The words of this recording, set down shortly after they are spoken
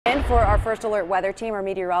For our First Alert weather team, our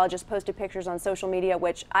meteorologist posted pictures on social media,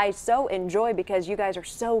 which I so enjoy because you guys are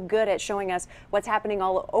so good at showing us what's happening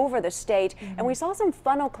all over the state. And we saw some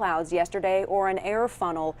funnel clouds yesterday, or an air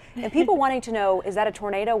funnel, and people wanting to know, is that a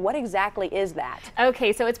tornado? What exactly is that?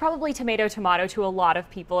 Okay, so it's probably tomato to a lot of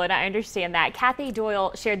people, and I understand that. Kathy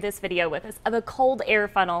Doyle shared this video with us of a cold air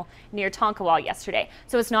funnel near Tonkawa yesterday.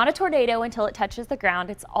 So it's not a tornado until it touches the ground.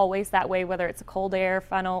 It's always that way, whether it's a cold air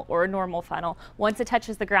funnel or a normal funnel. Once it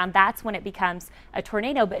touches the ground, that's when it becomes a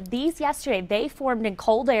tornado. But these yesterday, they formed in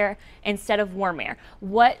cold air instead of warm air.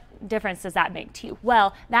 What difference does that make to you?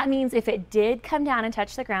 Well, that means if it did come down and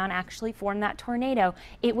touch the ground, actually form that tornado,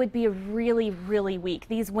 it would be really, really weak.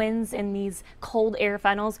 These winds in these cold air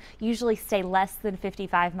funnels usually stay less than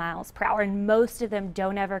 55 miles per hour, and most of them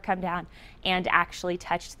don't ever come down and actually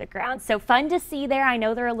touch the ground. So fun to see there. I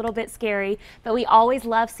know they're a little bit scary, but we always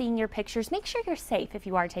love seeing your pictures. Make sure you're safe if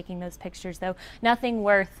you are taking those pictures, though. Nothing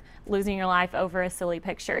worth losing your life over a silly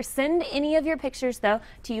picture. Send any of your pictures, though,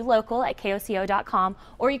 to you local at KOCO.com,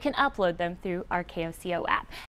 or you can upload them through our KOCO app.